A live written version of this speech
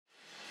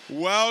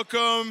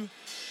Welcome.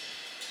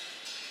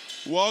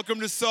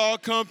 Welcome to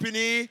Salt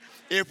Company.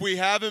 If we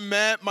haven't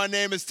met, my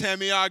name is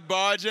Temi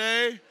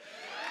Agbaje.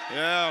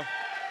 Yeah.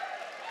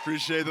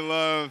 Appreciate the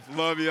love.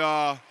 Love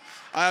y'all.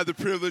 I have the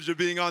privilege of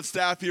being on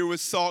staff here with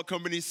Salt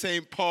Company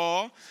St.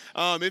 Paul.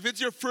 If it's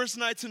your first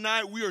night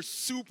tonight, we are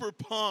super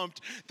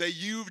pumped that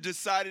you've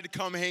decided to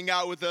come hang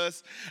out with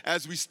us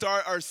as we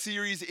start our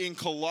series in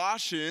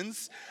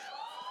Colossians.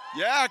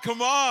 Yeah,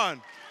 come on.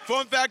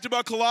 Fun fact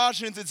about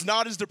Colossians, it's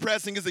not as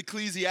depressing as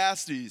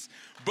Ecclesiastes,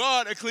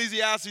 but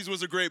Ecclesiastes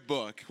was a great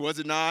book, was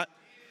it not?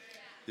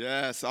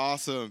 Yes,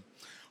 awesome.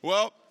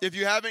 Well, if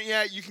you haven't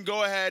yet, you can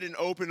go ahead and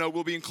open up.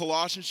 We'll be in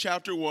Colossians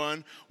chapter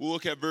 1. We'll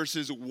look at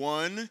verses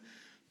 1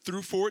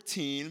 through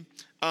 14.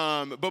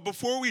 But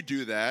before we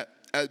do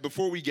that,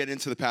 before we get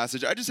into the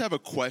passage, I just have a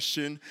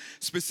question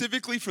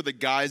specifically for the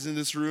guys in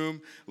this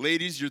room.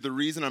 Ladies, you're the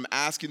reason I'm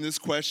asking this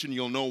question.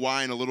 You'll know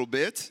why in a little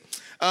bit.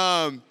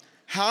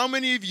 How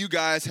many of you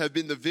guys have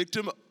been the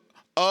victim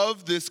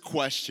of this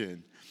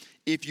question?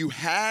 If you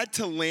had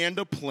to land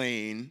a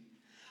plane,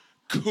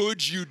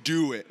 could you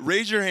do it?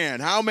 Raise your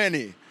hand. How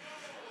many?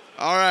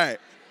 All right,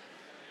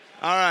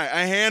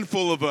 a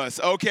handful of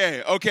us.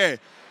 Okay.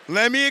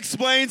 Let me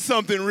explain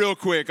something real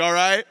quick, all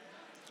right?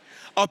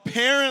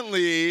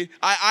 Apparently,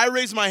 I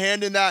raised my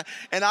hand in that,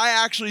 and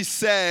I actually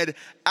said,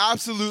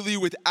 absolutely,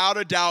 without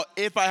a doubt,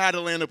 if I had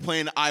to land a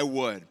plane, I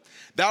would.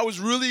 That was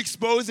really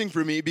exposing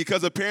for me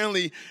because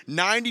apparently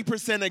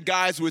 90% of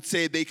guys would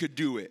say they could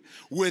do it.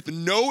 With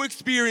no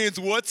experience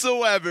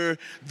whatsoever,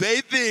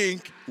 we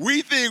think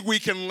we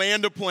can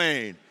land a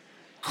plane.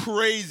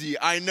 Crazy,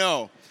 I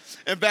know.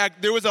 In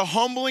fact, there was a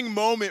humbling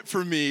moment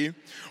for me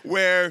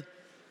where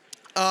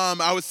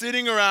I was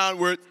sitting around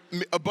where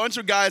a bunch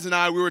of guys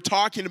and we were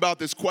talking about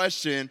this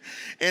question,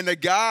 and the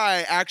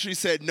guy actually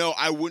said, no,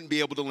 I wouldn't be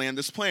able to land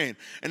this plane.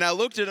 And I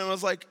looked at him and I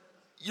was like,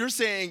 you're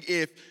saying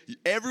if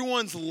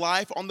everyone's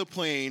life on the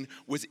plane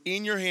was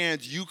in your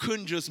hands, you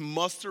couldn't just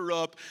muster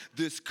up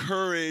this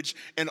courage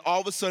and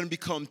all of a sudden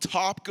become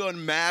Top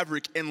Gun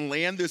Maverick and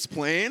land this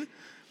plane?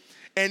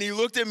 And he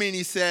looked at me and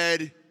he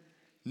said,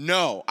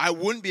 no, I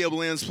wouldn't be able to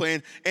land this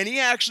plane. And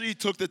he actually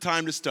took the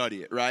time to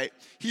study it, right?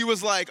 He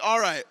was like, all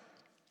right,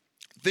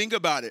 think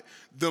about it.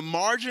 The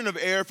margin of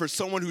error for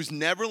someone who's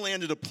never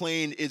landed a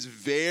plane is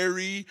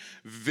very,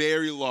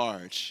 very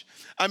large.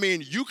 I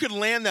mean, you could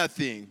land that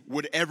thing.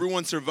 Would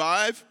everyone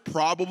survive?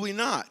 Probably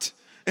not.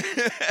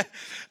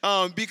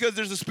 Because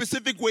there's a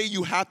specific way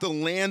you have to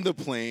land the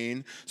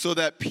plane so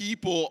that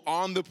people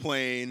on the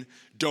plane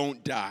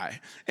don't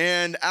die.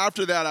 And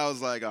after that, I was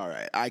like, all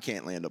right, I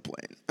can't land a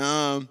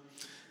plane.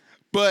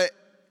 But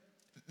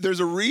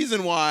there's a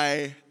reason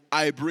why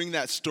I bring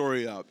that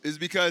story up, is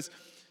because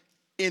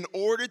in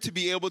order to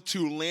be able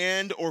to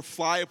land or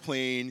fly a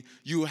plane,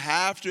 you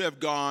have to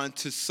have gone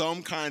to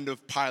some kind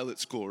of pilot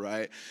school,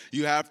 right?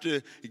 You have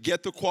to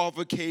get the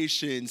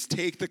qualifications,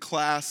 take the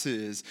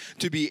classes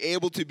to be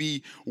able to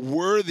be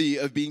worthy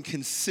of being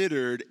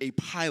considered a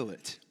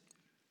pilot.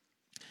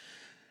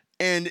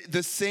 And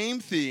the same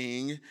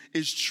thing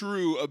is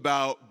true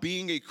about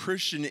being a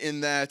Christian, in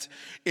that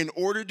in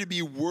order to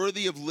be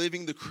worthy of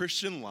living the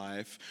Christian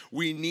life,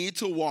 we need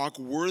to walk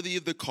worthy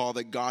of the call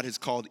that God has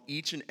called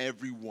each and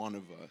every one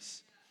of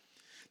us.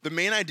 The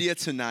main idea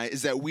tonight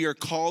is that we are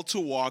called to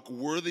walk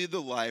worthy of the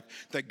life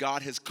that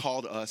God has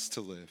called us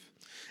to live.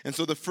 And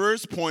so the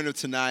first point of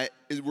tonight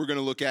we're going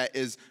to look at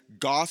is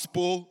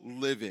gospel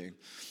living.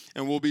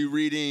 And we'll be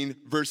reading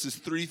verses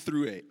 3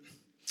 through 8.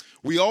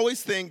 We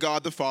always thank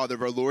God the Father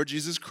of our Lord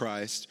Jesus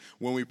Christ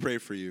when we pray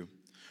for you.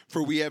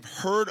 For we have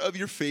heard of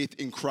your faith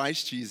in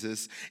Christ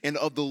Jesus and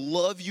of the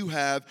love you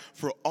have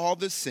for all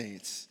the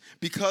saints,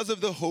 because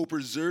of the hope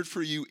reserved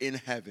for you in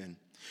heaven.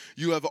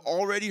 You have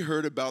already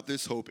heard about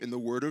this hope in the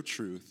word of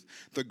truth,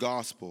 the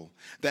gospel,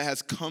 that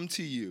has come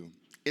to you.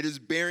 It is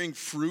bearing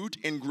fruit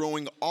and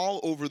growing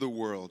all over the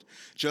world,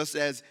 just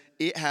as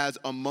it has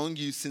among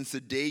you since the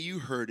day you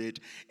heard it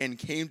and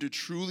came to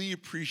truly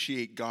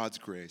appreciate God's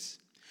grace.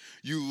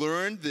 You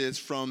learned this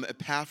from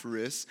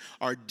Epaphras,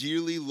 our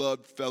dearly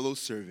loved fellow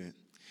servant.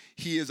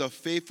 He is a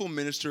faithful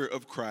minister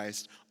of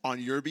Christ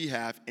on your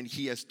behalf, and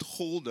he has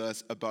told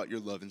us about your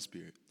love and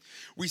spirit.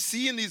 We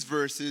see in these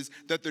verses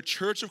that the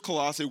church of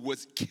Colossae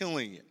was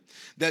killing it,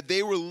 that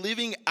they were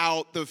living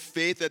out the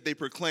faith that they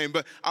proclaimed.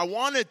 But I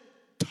want to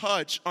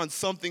touch on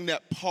something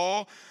that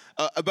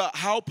about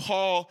how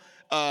Paul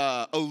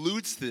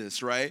alludes to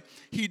this, right?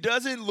 He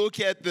doesn't look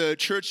at the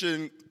church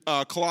in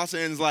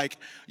Colossians like,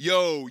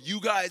 yo, you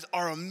guys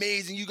are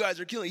amazing, you guys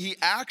are killing. He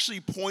actually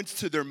points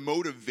to their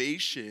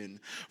motivation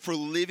for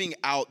living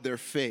out their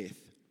faith.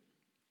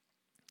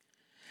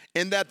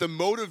 And that the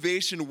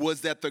motivation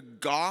was that the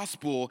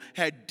gospel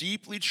had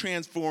deeply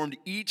transformed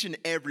each and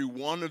every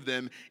one of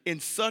them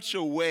in such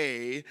a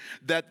way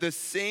that the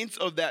saints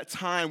of that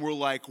time were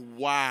like,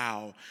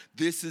 wow,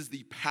 this is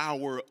the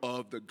power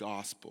of the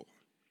gospel.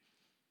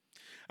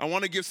 I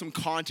want to give some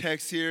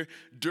context here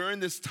during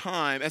this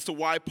time as to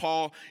why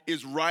Paul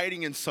is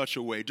writing in such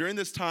a way. During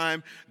this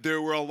time,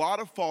 there were a lot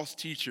of false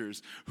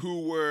teachers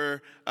who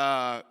were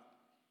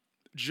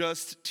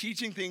just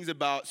teaching things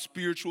about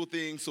spiritual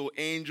things, so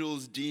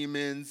angels,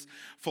 demons,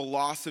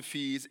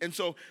 philosophies. And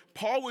so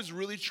Paul was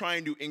really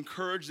trying to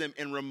encourage them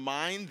and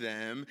remind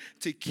them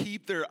to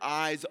keep their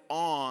eyes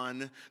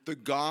on the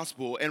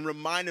gospel and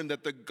remind them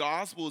that the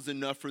gospel is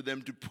enough for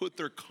them to put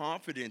their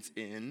confidence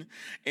in,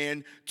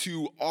 and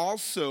to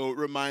also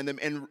remind them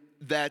and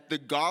that the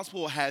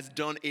gospel has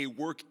done a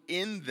work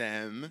in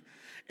them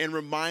and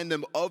remind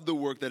them of the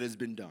work that has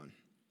been done.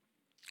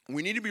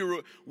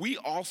 We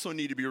also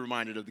need to be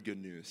reminded of the good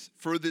news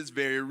for this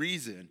very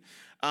reason,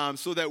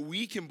 so that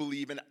we can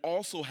believe and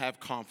also have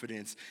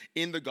confidence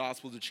in the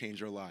gospel to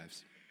change our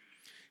lives.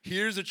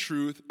 Here's the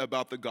truth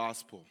about the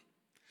gospel.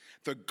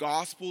 The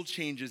gospel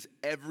changes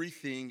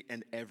everything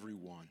and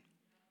everyone.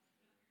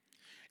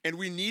 And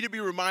we need to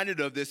be reminded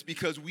of this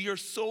because we are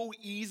so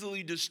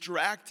easily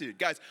distracted.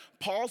 Guys,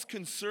 Paul's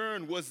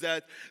concern was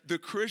that the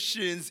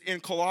Christians in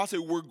Colossae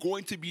were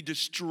going to be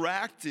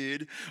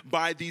distracted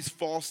by these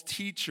false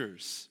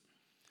teachers.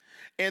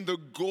 And the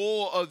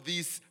goal of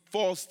these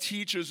false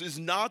teachers is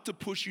not to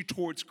push you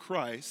towards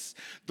Christ.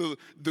 The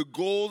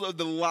goal of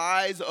the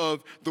lies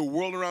of the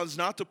world around is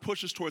not to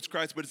push us towards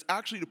Christ, but it's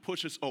actually to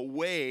push us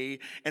away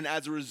and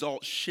as a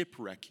result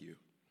shipwreck you.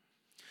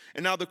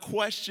 And now the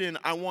question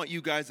I want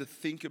you guys to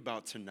think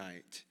about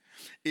tonight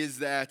is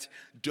that,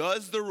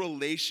 does the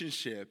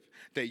relationship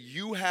that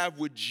you have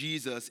with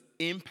Jesus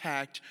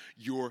impact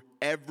your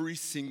every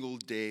single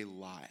day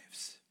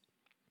lives?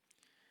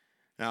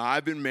 Now,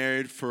 I've been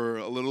married for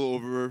a little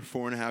over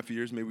 4.5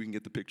 years. Maybe we can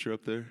get the picture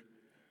up there.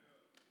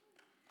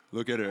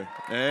 Look at her.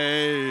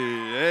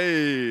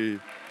 Hey.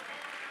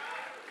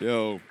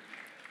 Yo,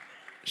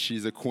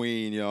 she's a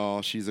queen,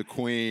 y'all. She's a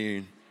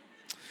queen.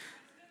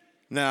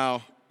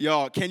 Now,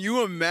 y'all, can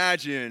you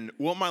imagine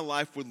what my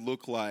life would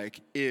look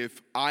like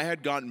if I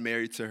had gotten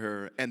married to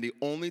her and the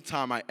only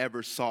time I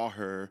ever saw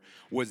her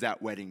was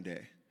that wedding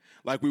day?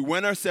 Like, we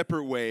went our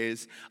separate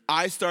ways.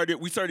 We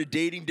started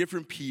dating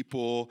different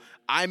people.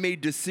 I made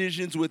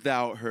decisions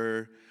without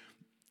her.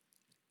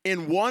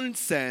 In one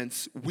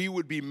sense, we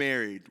would be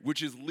married,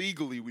 which is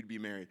legally we'd be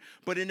married.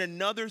 But in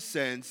another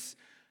sense,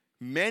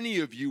 many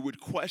of you would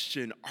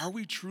question, are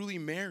we truly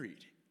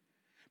married?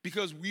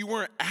 Because we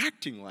weren't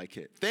acting like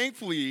it.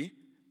 Thankfully,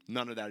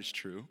 none of that is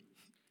true.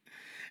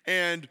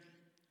 And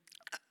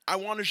I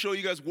want to show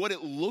you guys what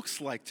it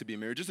looks like to be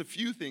married. Just a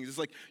few things. It's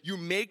like you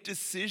make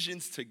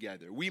decisions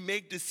together. We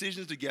make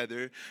decisions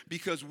together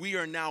because we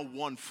are now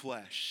one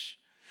flesh.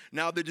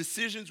 Now, the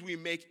decisions we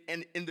make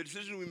and the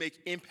decisions we make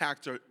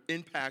impacts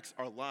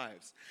our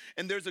lives.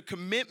 And there's a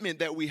commitment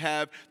that we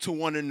have to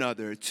one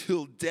another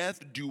till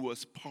death do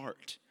us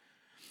part.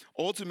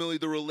 Ultimately,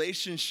 the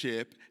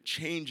relationship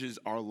changes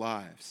our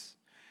lives.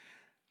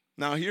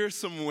 Now, here are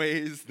some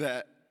ways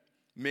that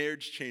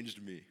marriage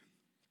changed me.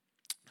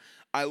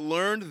 I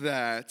learned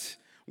that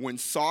when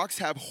socks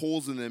have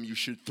holes in them, you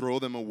should throw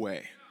them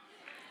away.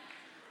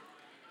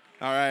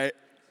 All right?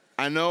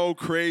 I know,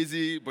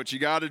 crazy, but you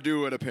got to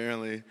do it,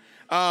 apparently.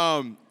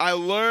 I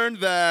learned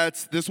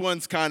that this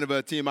one's kind of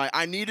a TMI.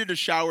 I needed to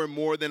shower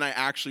more than I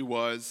actually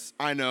was.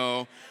 I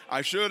know.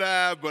 I should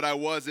have, but I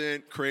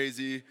wasn't.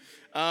 Crazy.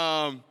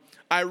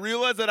 I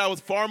realized that I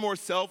was far more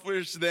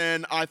selfish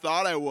than I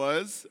thought I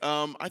was.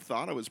 I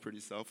thought I was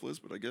pretty selfless,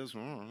 but I guess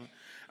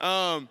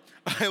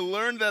I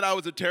learned that I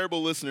was a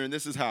terrible listener, and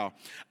this is how.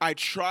 I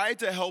tried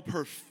to help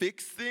her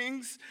fix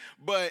things,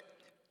 but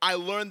I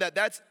learned that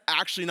that's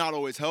actually not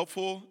always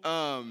helpful.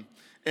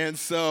 And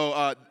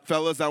so,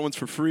 fellas, that one's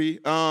for free.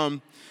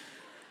 And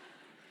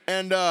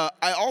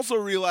I also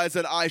realized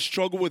that I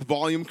struggle with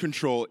volume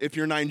control. If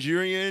you're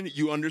Nigerian,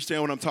 you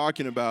understand what I'm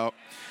talking about.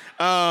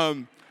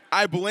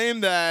 I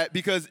blame that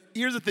because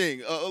here's the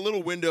thing, a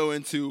little window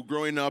into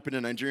growing up in a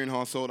Nigerian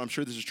household. I'm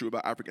sure this is true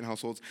about African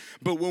households.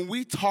 But when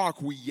we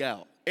talk, we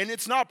yell. And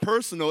it's not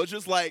personal. It's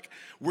just like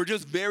we're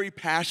just very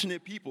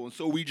passionate people. And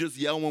so we just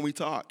yell when we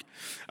talk.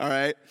 All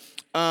right?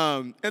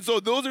 And so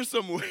those are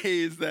some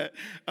ways that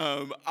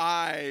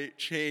I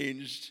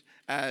changed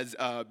as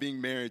being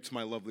married to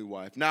my lovely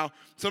wife. Now,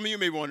 some of you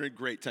may be wondering,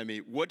 great, Temi,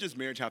 what does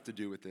marriage have to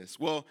do with this?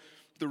 Well,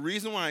 the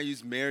reason why I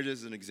use marriage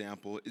as an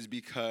example is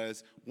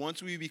because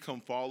once we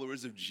become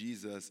followers of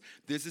Jesus,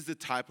 this is the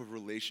type of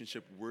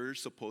relationship we're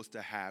supposed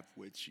to have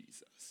with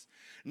Jesus.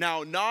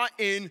 Now, not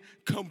in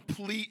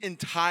complete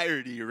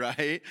entirety,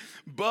 right?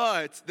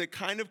 But the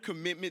kind of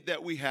commitment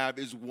that we have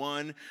is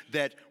one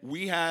that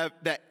we have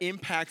that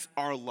impacts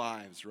our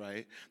lives,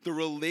 right? The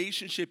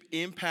relationship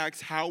impacts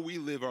how we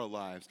live our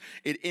lives.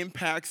 It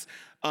impacts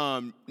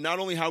not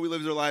only how we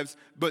live our lives,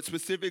 but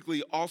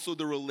specifically also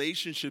the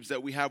relationships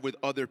that we have with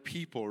other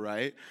people,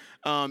 right?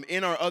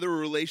 In our other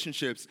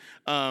relationships,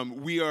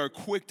 we are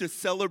quick to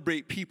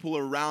celebrate people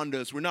around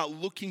us. We're not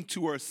looking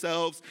to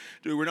ourselves.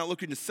 We're not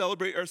looking to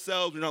celebrate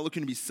ourselves. We're not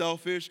looking to be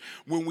selfish.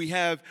 When we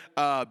have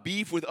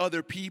beef with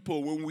other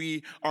people, when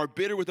we are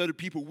bitter with other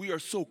people, we are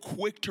so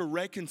quick to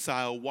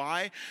reconcile.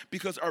 Why?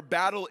 Because our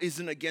battle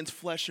isn't against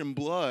flesh and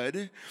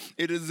blood.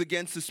 It is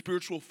against the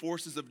spiritual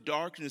forces of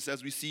darkness,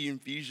 as we see in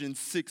Ephesians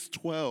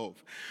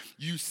 6:12.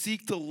 You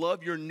seek to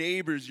love your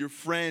neighbors, your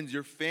friends,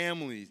 your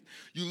families.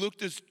 You look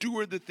to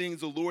steward the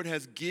things the Lord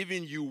has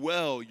given you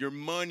well, your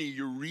money,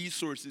 your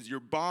resources, your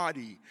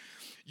body.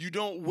 You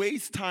don't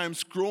waste time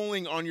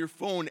scrolling on your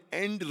phone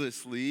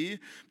endlessly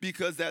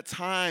because that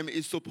time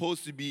is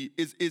supposed to be,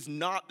 is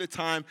not the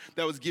time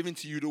that was given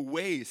to you to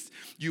waste.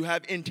 You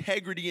have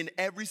integrity in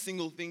every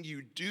single thing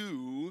you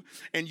do,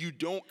 and you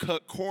don't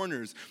cut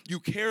corners. You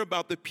care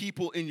about the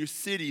people in your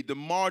city, the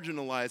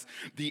marginalized,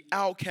 the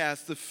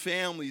outcasts, the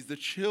families, the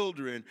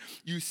children.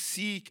 You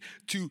seek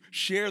to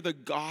share the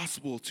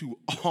gospel to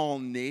all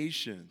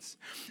nations.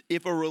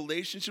 If a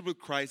relationship with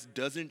Christ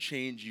doesn't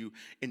change you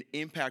and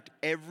impact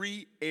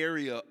every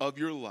area of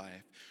your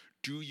life,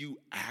 do you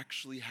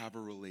actually have a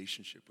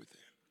relationship with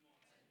him?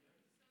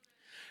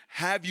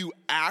 Have you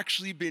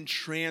actually been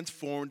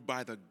transformed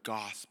by the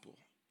gospel?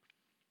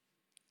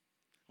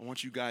 I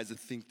want you guys to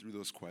think through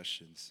those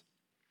questions.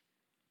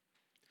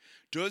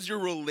 Does your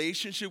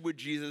relationship with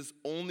Jesus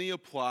only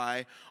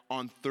apply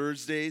on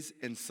Thursdays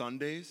and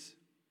Sundays?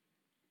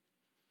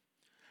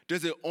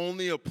 Does it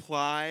only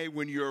apply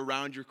when you're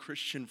around your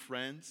Christian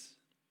friends?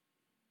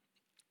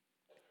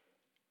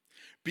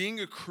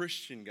 Being a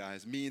Christian,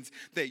 guys, means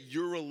that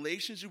your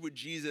relationship with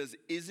Jesus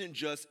isn't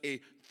just a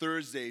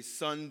Thursday,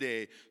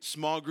 Sunday,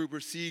 small group or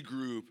C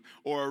group,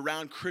 or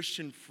around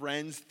Christian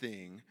friends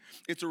thing.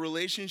 It's a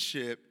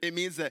relationship. It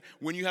means that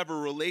when you have a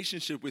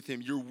relationship with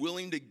him, you're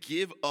willing to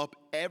give up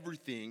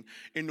everything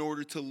in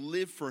order to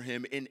live for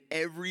him in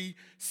every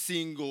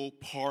single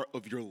part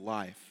of your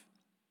life.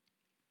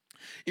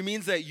 It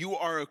means that you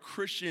are a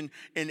Christian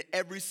in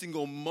every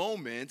single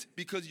moment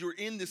because you're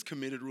in this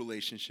committed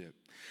relationship.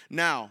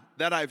 Now,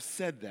 that I've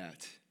said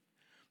that,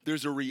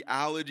 there's a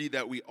reality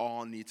that we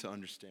all need to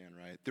understand,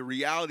 right? The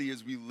reality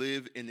is we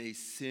live in a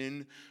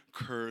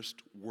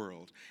sin-cursed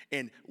world.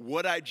 And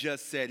what I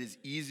just said is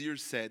easier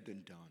said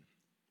than done.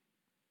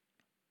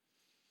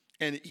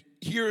 And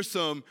here are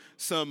some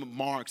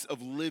marks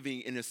of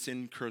living in a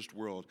sin-cursed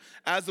world.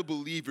 As a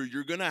believer,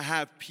 you're going to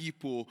have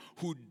people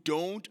who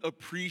don't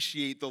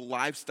appreciate the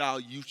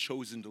lifestyle you've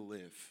chosen to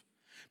live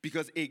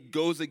because it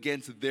goes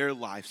against their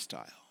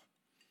lifestyle.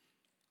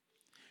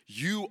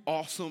 You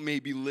also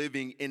may be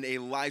living in a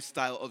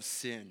lifestyle of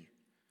sin.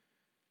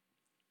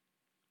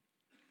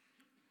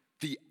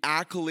 The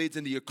accolades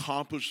and the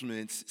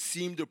accomplishments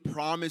seem to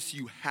promise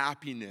you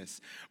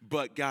happiness,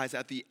 but guys,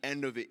 at the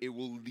end of it, it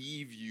will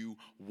leave you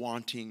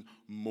wanting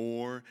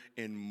more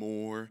and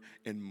more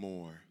and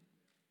more.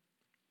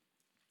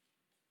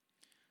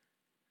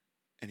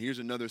 And here's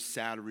another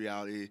sad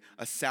reality,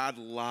 a sad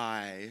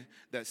lie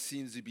that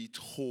seems to be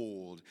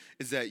told,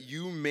 is that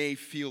you may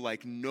feel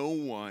like no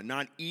one,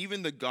 not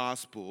even the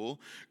gospel,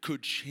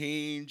 could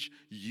change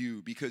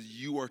you because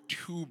you are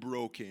too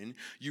broken.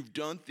 You've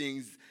done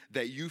things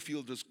that you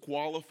feel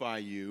disqualify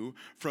you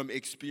from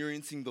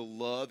experiencing the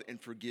love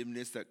and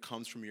forgiveness that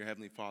comes from your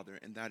Heavenly Father,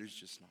 and that is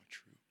just not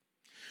true.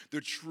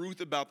 The truth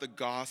about the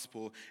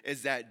gospel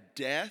is that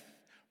death,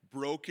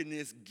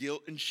 brokenness,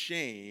 guilt, and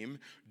shame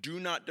do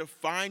not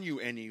define you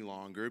any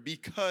longer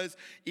because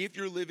if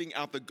you're living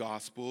out the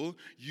gospel,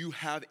 you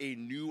have a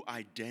new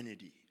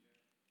identity.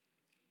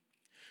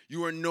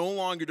 You are no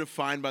longer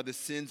defined by the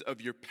sins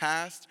of your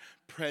past,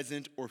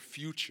 present, or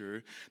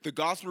future. The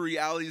gospel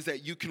reality is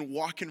that you can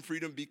walk in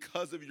freedom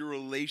because of your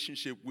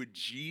relationship with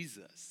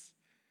Jesus.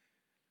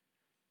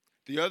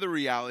 The other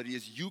reality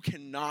is you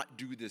cannot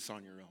do this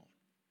on your own.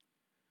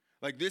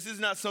 Like, this is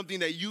not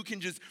something that you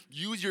can just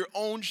use your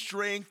own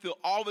strength to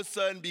all of a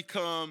sudden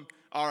become,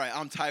 all right,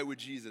 I'm tight with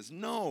Jesus.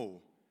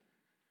 No.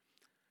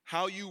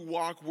 How you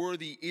walk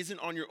worthy isn't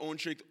on your own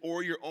strength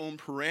or your own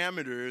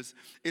parameters.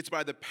 It's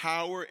by the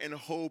power and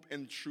hope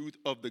and truth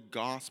of the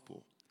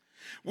gospel.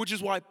 Which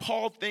is why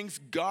Paul thanks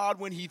God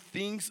when he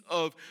thinks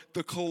of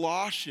the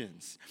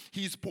Colossians.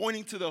 He's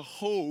pointing to the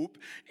hope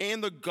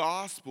and the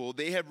gospel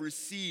they have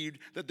received,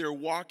 that they're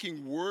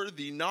walking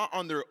worthy, not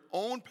on their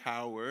own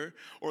power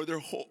or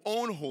their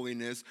own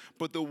holiness,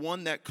 but the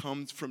one that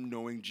comes from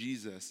knowing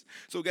Jesus.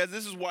 So guys,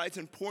 this is why it's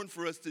important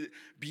for us to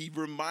be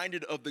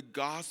reminded of the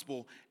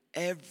gospel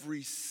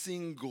every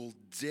single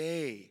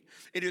day.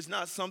 It is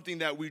not something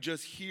that we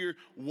just hear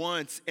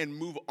once and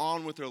move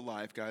on with our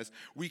life, guys.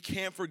 We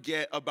can't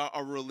forget about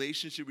our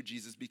relationship with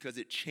Jesus because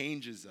it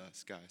changes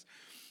us, guys.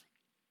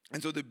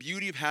 And so the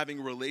beauty of having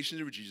a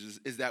relationship with Jesus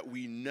is that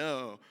we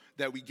know,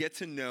 that we get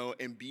to know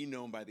and be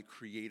known by the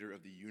creator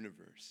of the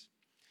universe.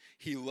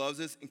 He loves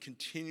us and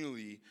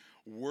continually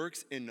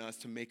works in us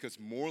to make us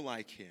more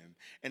like him.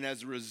 And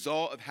as a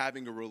result of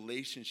having a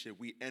relationship,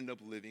 we end up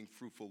living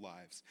fruitful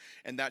lives.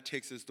 And that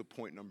takes us to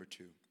point number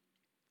 2,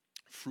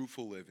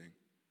 fruitful living.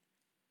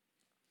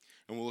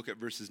 And we'll look at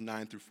verses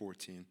 9 through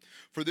 14.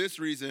 For this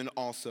reason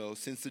also,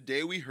 since the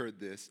day we heard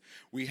this,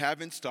 we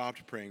haven't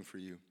stopped praying for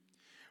you.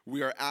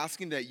 We are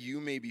asking that you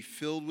may be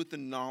filled with the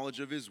knowledge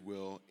of his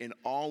will in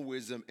all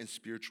wisdom and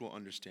spiritual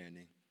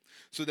understanding,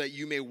 so that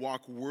you may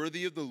walk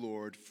worthy of the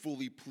Lord,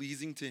 fully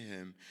pleasing to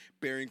him,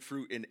 bearing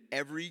fruit in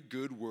every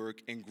good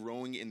work and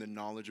growing in the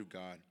knowledge of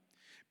God,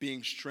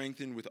 being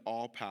strengthened with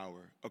all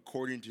power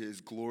according to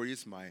his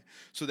glorious might,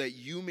 so that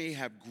you may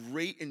have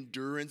great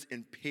endurance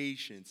and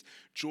patience,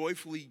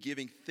 joyfully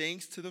giving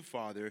thanks to the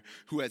Father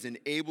who has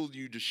enabled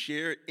you to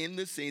share in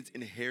the saints'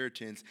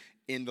 inheritance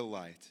in the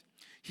light.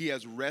 He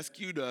has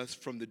rescued us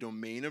from the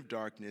domain of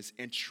darkness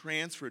and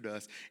transferred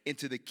us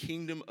into the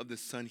kingdom of the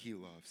Son he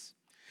loves.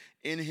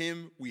 In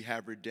him we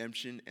have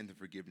redemption and the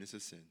forgiveness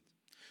of sins.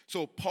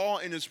 So Paul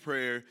in his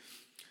prayer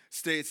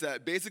states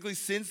that basically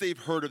since they've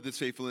heard of this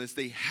faithfulness,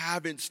 they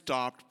haven't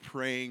stopped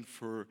praying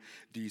for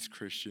these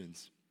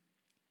Christians.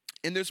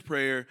 In this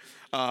prayer,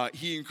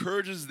 he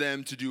encourages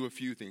them to do a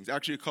few things,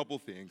 actually a couple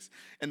things.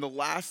 And the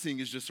last thing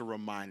is just a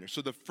reminder.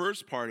 So the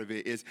first part of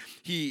it is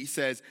he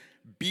says,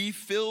 be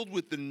filled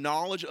with the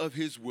knowledge of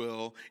his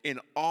will in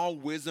all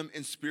wisdom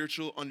and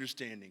spiritual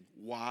understanding.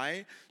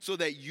 Why? So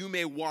that you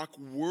may walk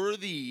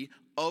worthy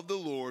of the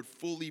Lord,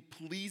 fully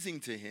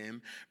pleasing to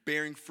him,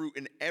 bearing fruit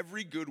in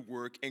every good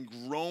work and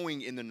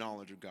growing in the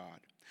knowledge of God.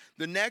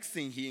 The next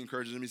thing he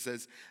encourages them, he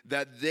says,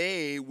 that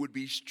they would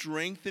be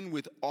strengthened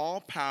with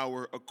all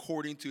power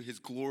according to his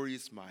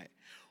glorious might.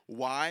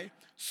 Why?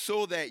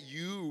 So that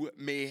you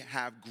may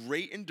have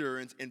great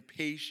endurance and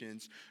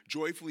patience,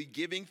 joyfully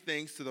giving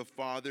thanks to the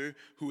Father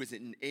who has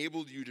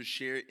enabled you to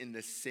share in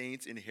the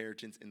saints'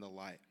 inheritance in the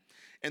light.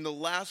 And the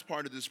last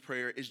part of this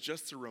prayer is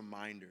just a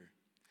reminder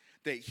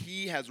that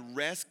he has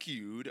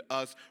rescued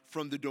us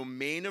from the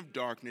domain of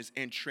darkness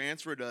and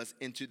transferred us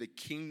into the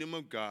kingdom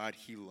of God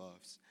he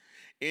loves.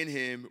 In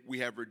him, we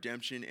have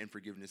redemption and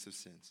forgiveness of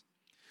sins.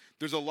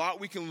 There's a lot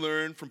we can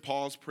learn from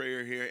Paul's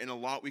prayer here and a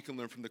lot we can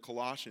learn from the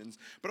Colossians.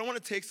 But I want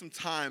to take some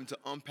time to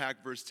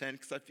unpack verse 10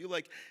 because I feel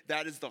like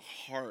that is the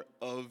heart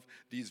of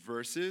these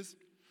verses.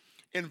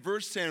 In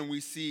verse 10,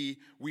 we see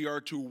we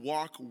are to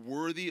walk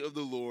worthy of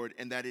the Lord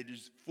and that it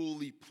is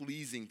fully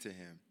pleasing to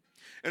him.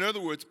 In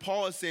other words,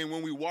 Paul is saying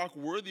when we walk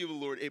worthy of the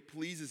Lord, it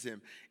pleases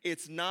him.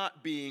 It's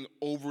not being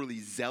overly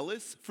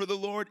zealous for the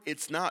Lord.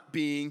 It's not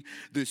being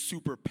this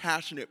super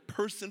passionate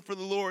person for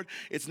the Lord.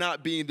 It's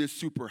not being this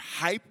super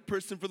hype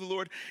person for the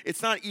Lord.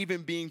 It's not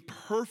even being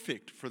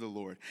perfect for the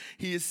Lord.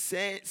 He is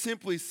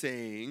simply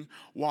saying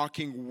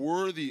working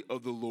worthy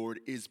of the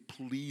Lord is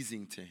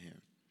pleasing to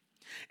him.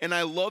 And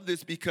I love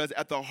this because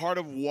at the heart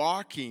of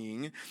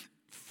walking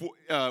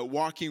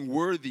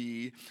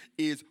worthy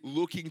is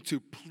looking to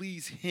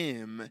please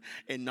him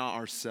and not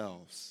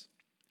ourselves.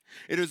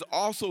 It is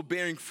also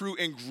bearing fruit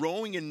and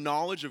growing in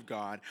knowledge of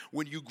God.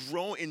 When you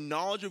grow in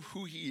knowledge of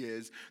who he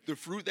is, the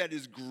fruit that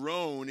is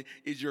grown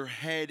is your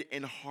head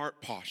and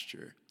heart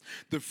posture.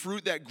 The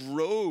fruit that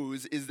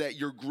grows is that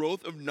your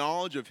growth of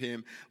knowledge of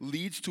him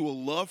leads to a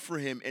love for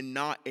him and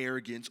not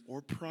arrogance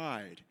or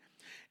pride.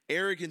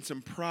 Arrogance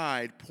and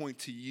pride point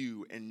to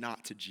you and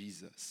not to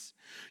Jesus.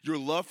 Your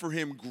love for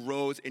him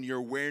grows and your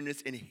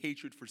awareness and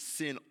hatred for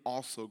sin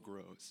also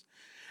grows.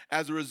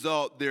 As a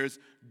result, there's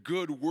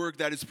good work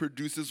that is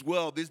produced as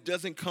well. This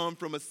doesn't come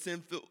from a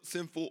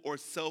sinful or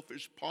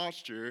selfish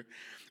posture,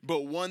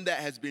 but one that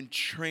has been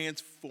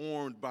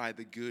transformed by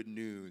the good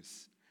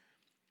news.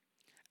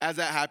 As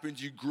that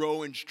happens, you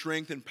grow in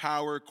strength and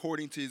power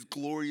according to his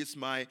glorious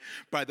might.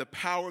 By the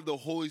power of the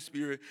Holy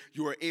Spirit,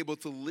 you are able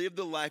to live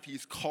the life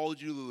he's called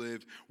you to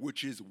live,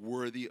 which is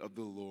worthy of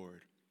the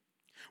Lord,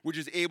 which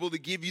is able to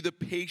give you the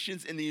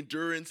patience and the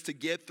endurance to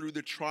get through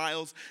the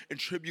trials and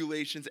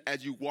tribulations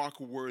as you walk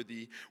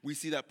worthy. We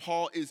see that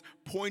Paul is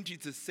pointing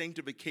to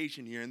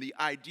sanctification here. And the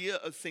idea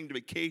of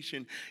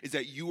sanctification is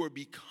that you are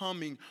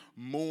becoming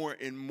more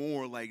and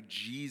more like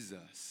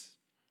Jesus.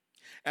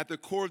 At the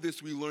core of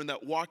this, we learn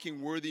that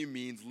walking worthy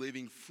means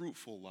living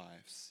fruitful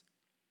lives.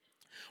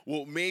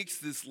 What makes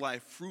this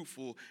life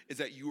fruitful is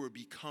that you are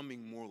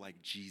becoming more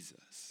like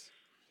Jesus.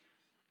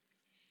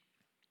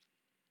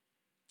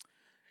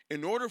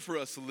 In order for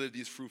us to live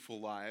these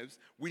fruitful lives,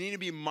 we need to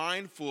be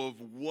mindful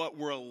of what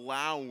we're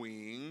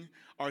allowing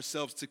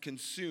ourselves to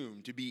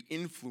consume, to be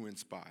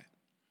influenced by.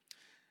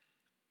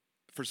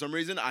 For some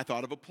reason, I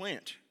thought of a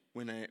plant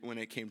when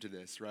I came to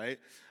this, right?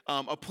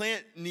 A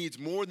plant needs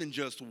more than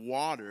just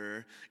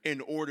water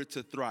in order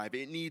to thrive.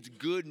 It needs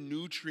good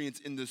nutrients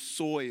in the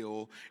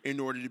soil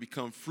in order to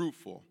become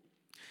fruitful.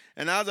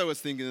 And as I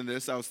was thinking of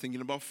this, I was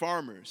thinking about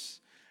farmers.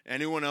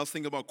 Anyone else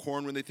think about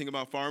corn when they think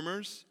about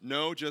farmers?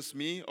 No, just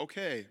me?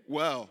 Okay,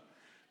 well,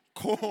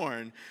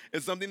 corn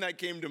is something that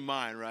came to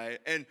mind, right?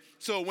 And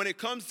so when it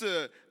comes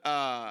to,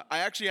 I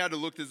actually had to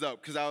look this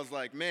up because I was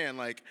like, man,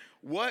 like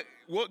what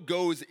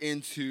goes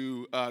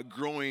into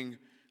growing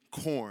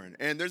corn?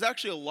 And there's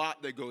actually a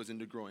lot that goes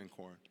into growing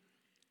corn.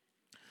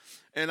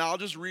 And I'll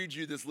just read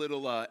you this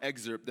little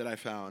excerpt that I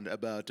found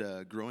about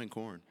growing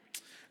corn.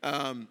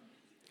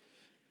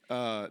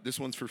 This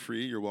one's for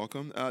free. You're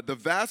welcome. The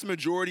vast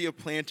majority of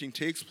planting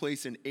takes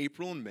place in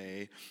April and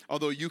May,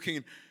 although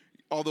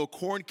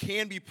corn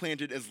can be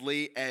planted as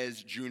late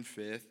as June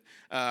 5th.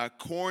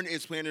 Corn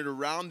is planted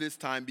around this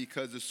time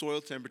because the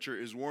soil temperature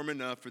is warm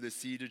enough for the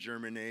seed to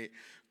germinate.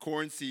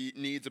 Corn seed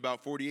needs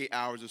about 48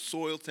 hours of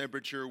soil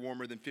temperature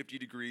warmer than 50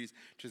 degrees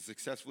to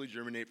successfully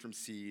germinate from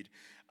seed.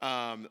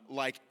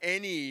 Like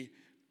any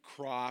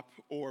crop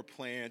or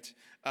plant,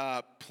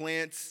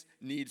 plants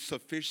need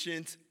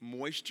sufficient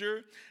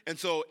moisture. And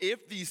so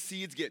if these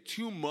seeds get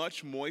too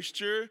much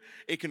moisture,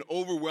 it can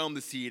overwhelm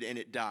the seed and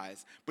it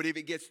dies. But if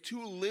it gets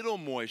too little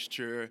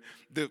moisture,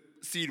 the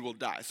seed will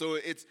die. So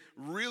it's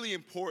really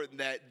important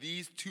that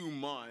these 2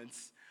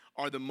 months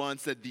are the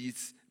months that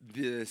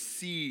the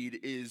seed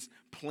is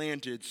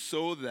planted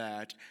so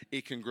that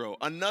it can grow.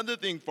 Another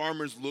thing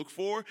farmers look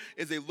for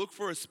is they look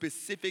for a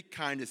specific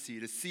kind of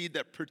seed, a seed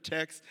that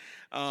protects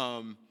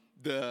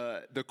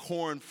the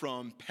corn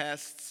from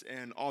pests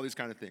and all these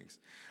kind of things.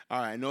 All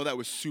right, I know that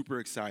was super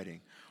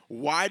exciting.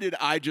 Why did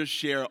I just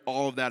share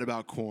all of that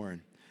about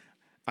corn?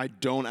 I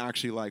don't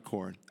actually like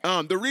corn.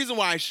 The reason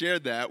why I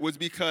shared that was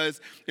because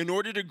in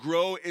order to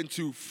grow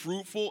into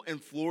fruitful and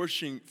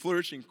flourishing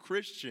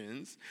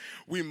Christians,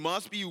 we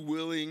must be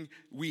willing,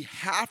 we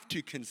have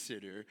to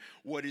consider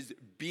what is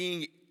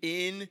being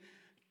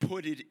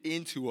inputted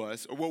into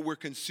us, or what we're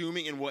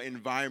consuming and what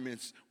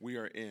environments we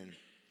are in.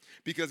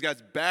 Because,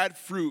 guys, bad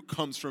fruit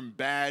comes from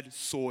bad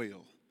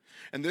soil.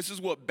 And this is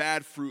what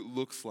bad fruit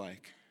looks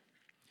like.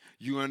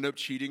 You end up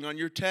cheating on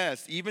your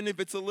test, even if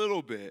it's a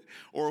little bit,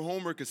 or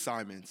homework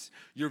assignments.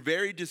 You're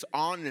very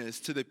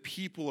dishonest to the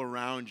people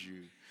around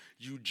you.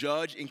 You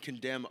judge and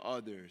condemn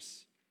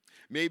others.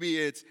 Maybe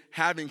it's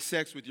having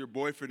sex with your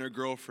boyfriend or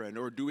girlfriend,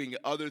 or doing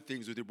other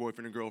things with your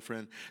boyfriend or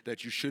girlfriend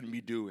that you shouldn't be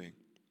doing.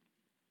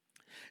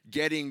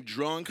 Getting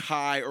drunk,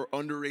 high, or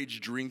underage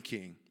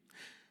drinking.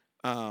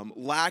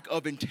 Lack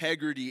of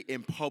integrity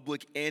in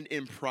public and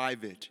in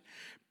private.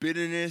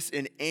 Bitterness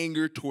and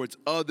anger towards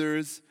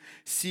others,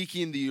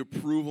 seeking the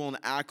approval and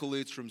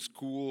accolades from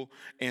school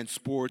and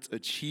sports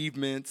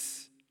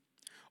achievements.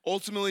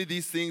 Ultimately,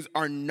 these things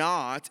are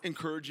not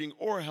encouraging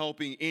or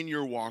helping in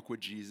your walk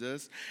with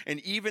Jesus. And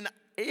even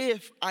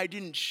if I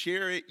didn't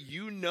share it,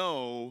 you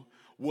know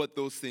what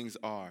those things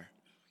are.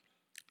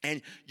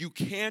 And you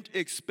can't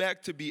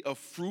expect to be a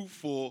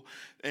fruitful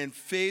and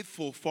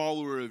faithful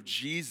follower of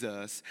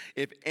Jesus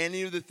if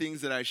any of the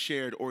things that I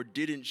shared or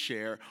didn't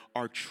share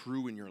are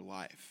true in your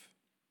life.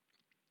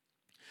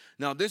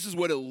 Now, this is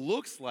what it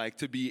looks like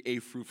to be a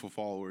fruitful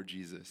follower of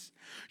Jesus.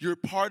 You're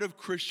part of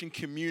Christian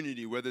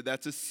community, whether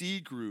that's a C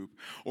group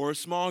or a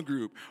small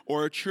group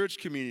or a church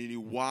community.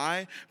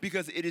 Why?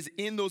 Because it is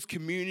in those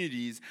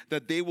communities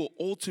that they will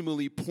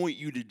ultimately point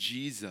you to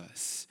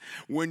Jesus.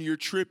 When you're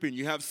tripping,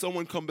 you have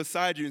someone come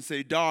beside you and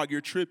say, "Dog, you're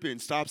tripping,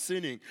 stop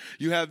sinning."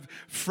 You have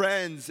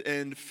friends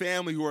and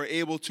family who are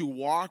able to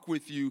walk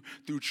with you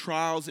through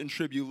trials and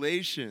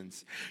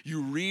tribulations.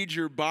 You read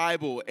your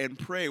Bible and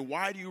pray.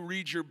 Why do you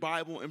read your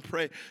Bible and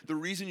pray? The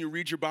reason you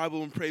read your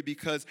Bible and pray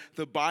because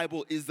the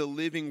Bible is the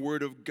living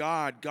word of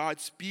God.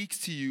 God speaks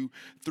to you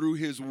through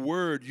his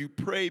word. You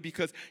pray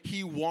because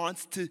he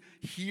wants to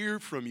hear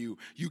from you.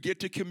 You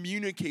get to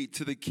communicate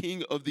to the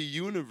King of the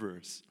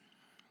universe.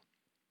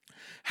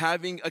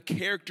 Having a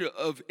character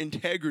of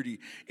integrity.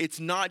 It's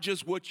not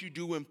just what you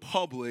do in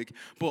public,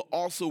 but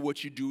also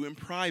what you do in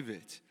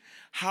private.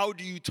 How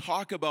do you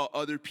talk about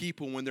other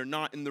people when they're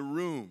not in the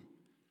room?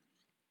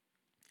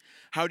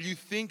 How do you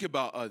think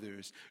about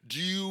others?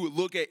 Do you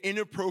look at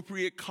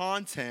inappropriate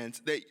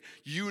content that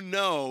you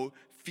know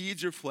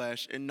feeds your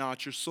flesh and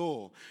not your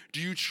soul?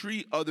 Do you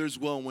treat others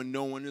well when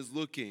no one is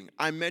looking?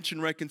 I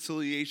mentioned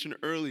reconciliation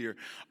earlier.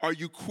 Are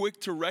you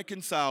quick to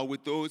reconcile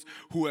with those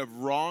who have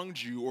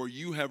wronged you or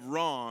you have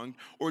wronged?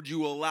 Or do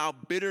you allow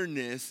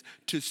bitterness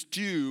to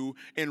stew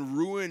and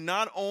ruin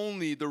not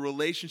only the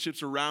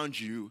relationships around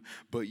you,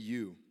 but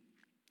you?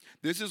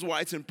 This is why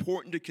it's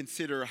important to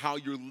consider how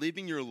you're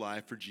living your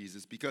life for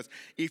Jesus, because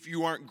if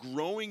you aren't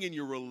growing in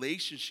your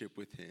relationship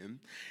with him,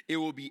 it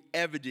will be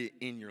evident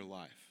in your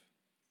life.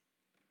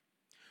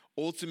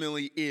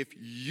 Ultimately, if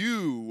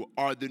you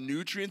are the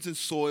nutrients and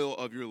soil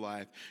of your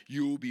life,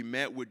 you will be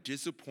met with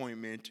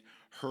disappointment,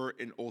 hurt,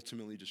 and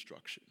ultimately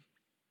destruction.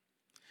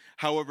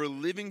 However,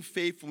 living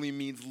faithfully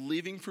means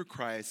living for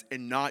Christ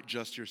and not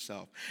just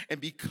yourself. And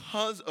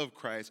because of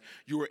Christ,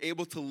 you are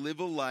able to live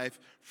a life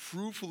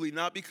fruitfully,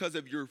 not because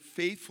of your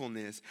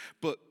faithfulness,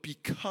 but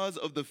because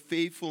of the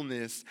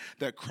faithfulness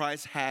that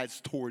Christ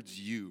has towards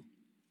you.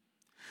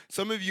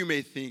 Some of you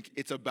may think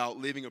it's about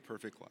living a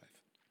perfect life.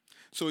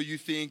 So you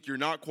think you're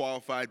not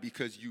qualified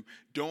because you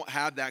don't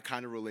have that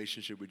kind of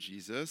relationship with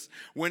Jesus,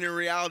 when in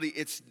reality,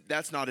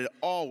 that's not at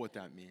all what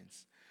that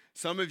means.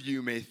 Some of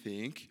you may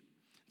think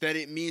that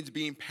it means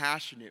being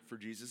passionate for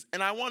Jesus.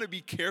 And I want to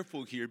be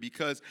careful here,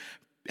 because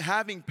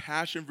having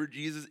passion for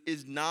Jesus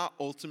is not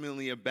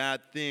ultimately a bad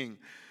thing.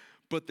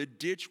 But the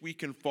ditch we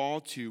can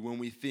fall to when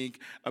we think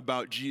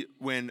about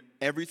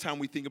every time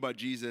we think about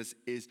Jesus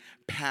is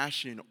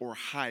passion or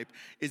hype,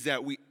 is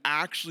that we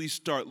actually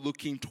start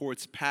looking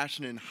towards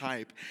passion and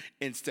hype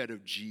instead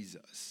of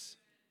Jesus.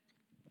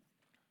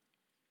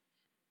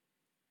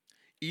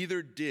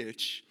 Either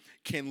ditch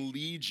can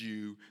lead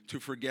you to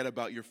forget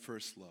about your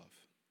first love,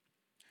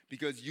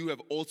 because you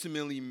have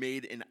ultimately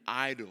made an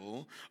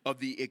idol of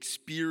the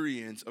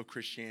experience of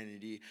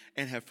Christianity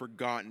and have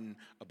forgotten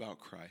about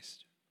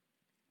Christ.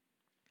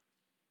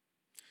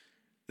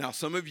 Now,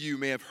 some of you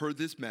may have heard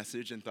this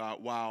message and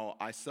thought, wow,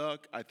 I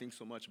suck, I think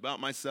so much about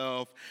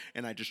myself,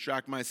 and I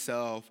distract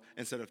myself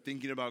instead of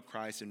thinking about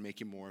Christ and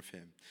making more of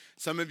him.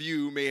 Some of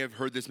you may have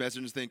heard this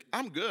message and think,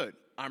 I'm good.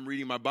 I'm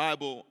reading my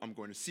Bible, I'm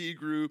going to C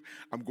group,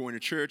 I'm going to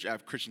church, I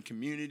have Christian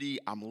community,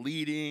 I'm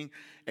leading,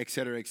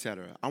 etc.,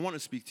 etc. I want to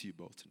speak to you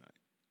both tonight.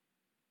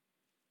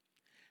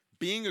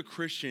 Being a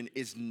Christian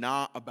is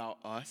not about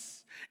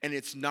us, and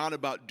it's not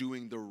about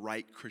doing the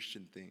right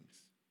Christian things.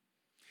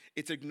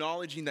 It's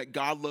acknowledging that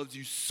God loves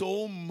you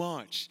so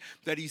much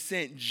that he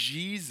sent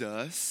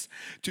Jesus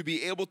to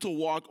be able to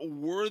walk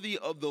worthy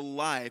of the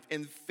life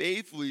and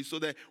faithfully so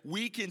that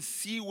we can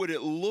see what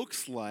it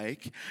looks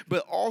like,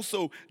 but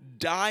also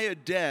die a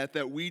death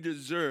that we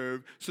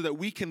deserve so that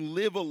we can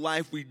live a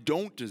life we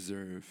don't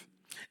deserve,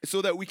 so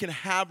that we can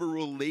have a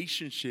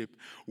relationship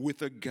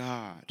with a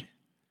God.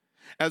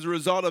 As a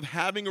result of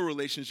having a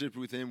relationship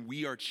with him,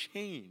 we are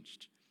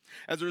changed.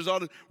 As a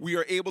result, we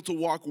are able to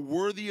walk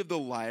worthy of the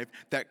life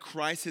that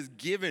Christ has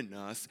given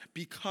us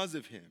because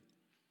of him.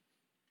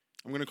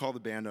 I'm going to call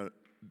the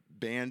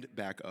band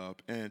back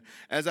up. And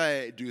as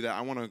I do that,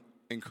 I want to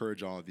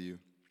encourage all of you.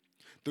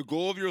 The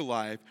goal of your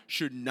life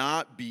should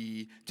not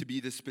be to be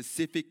the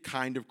specific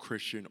kind of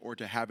Christian or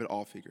to have it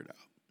all figured out.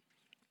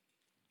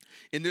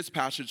 In this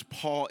passage,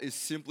 Paul is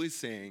simply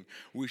saying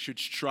we should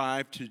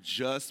strive to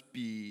just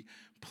be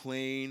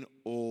plain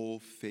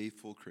old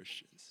faithful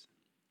Christians.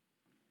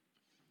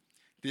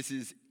 This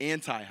is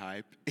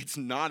anti-hype. It's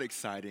not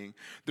exciting.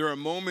 There are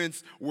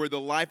moments where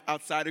the life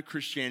outside of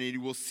Christianity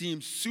will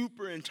seem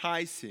super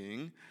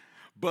enticing,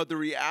 but the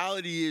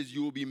reality is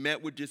you will be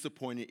met with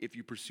disappointment if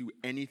you pursue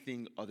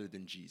anything other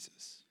than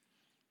Jesus.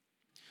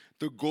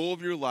 The goal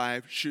of your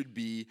life should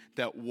be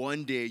that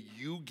one day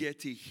you get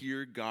to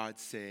hear God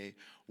say,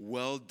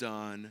 "Well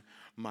done,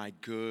 my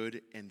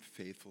good and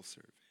faithful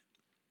servant."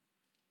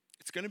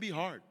 It's going to be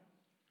hard.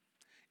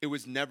 It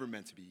was never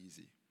meant to be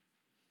easy.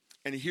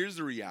 And here's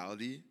the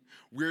reality.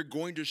 We're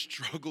going to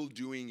struggle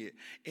doing it.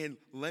 And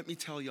let me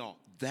tell y'all,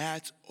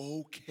 that's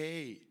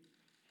okay.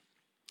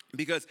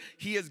 Because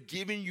he has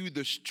given you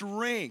the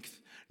strength,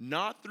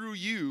 not through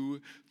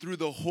you, through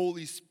the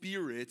Holy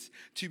Spirit,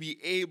 to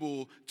be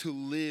able to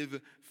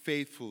live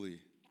faithfully.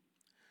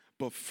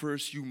 But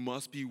first, you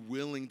must be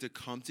willing to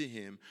come to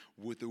him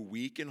with a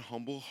weak and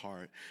humble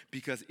heart,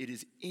 because it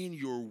is in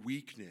your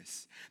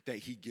weakness that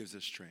he gives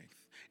us strength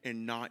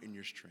and not in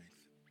your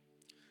strength.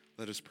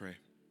 Let us pray.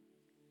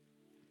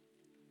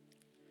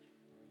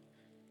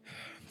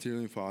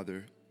 Dear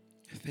Father,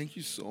 thank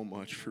you so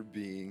much for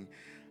being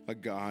a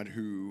God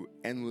who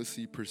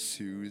endlessly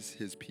pursues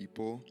his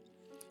people.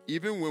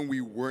 Even when we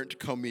weren't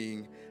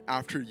coming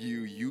after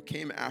you, you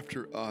came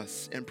after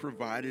us and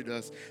provided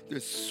us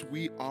this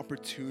sweet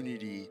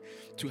opportunity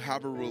to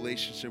have a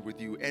relationship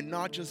with you. And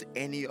not just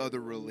any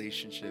other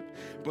relationship,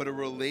 but a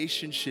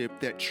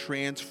relationship that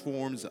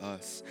transforms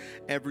us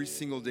every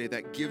single day,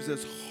 that gives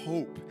us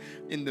hope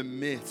in the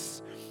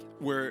midst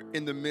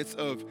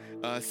of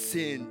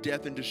sin,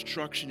 death, and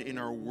destruction in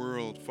our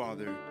world,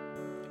 Father.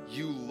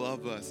 You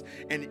love us.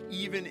 And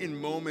even in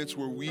moments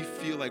where we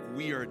feel like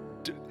we are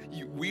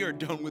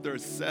done with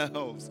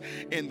ourselves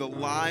and the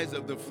lies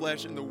of the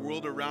flesh and the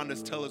world around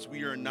us tell us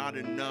we are not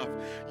enough,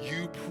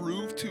 you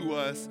prove to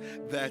us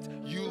that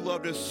you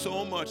loved us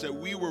so much that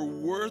we were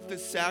worth the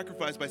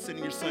sacrifice by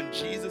sending your son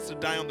Jesus to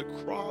die on the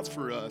cross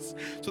for us,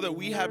 so that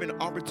we have an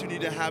opportunity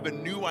to have a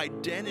new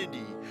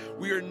identity.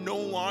 We are no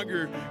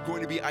longer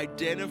going to be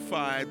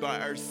identified by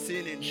our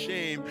sin and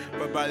shame,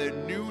 but by the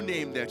new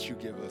name that you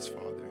give us,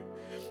 Father.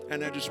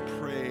 And I just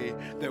pray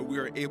that we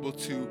are able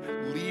to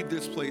leave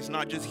this place,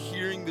 not just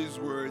hearing these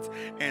words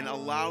and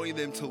allowing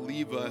them to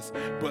leave us,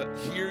 but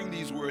hearing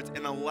these words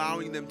and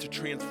allowing them to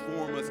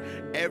transform us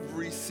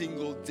every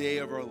single day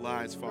of our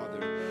lives,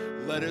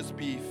 Father. Let us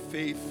be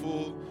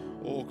faithful,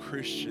 old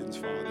Christians,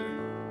 Father.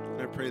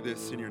 And I pray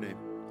this in your name.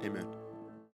 Amen.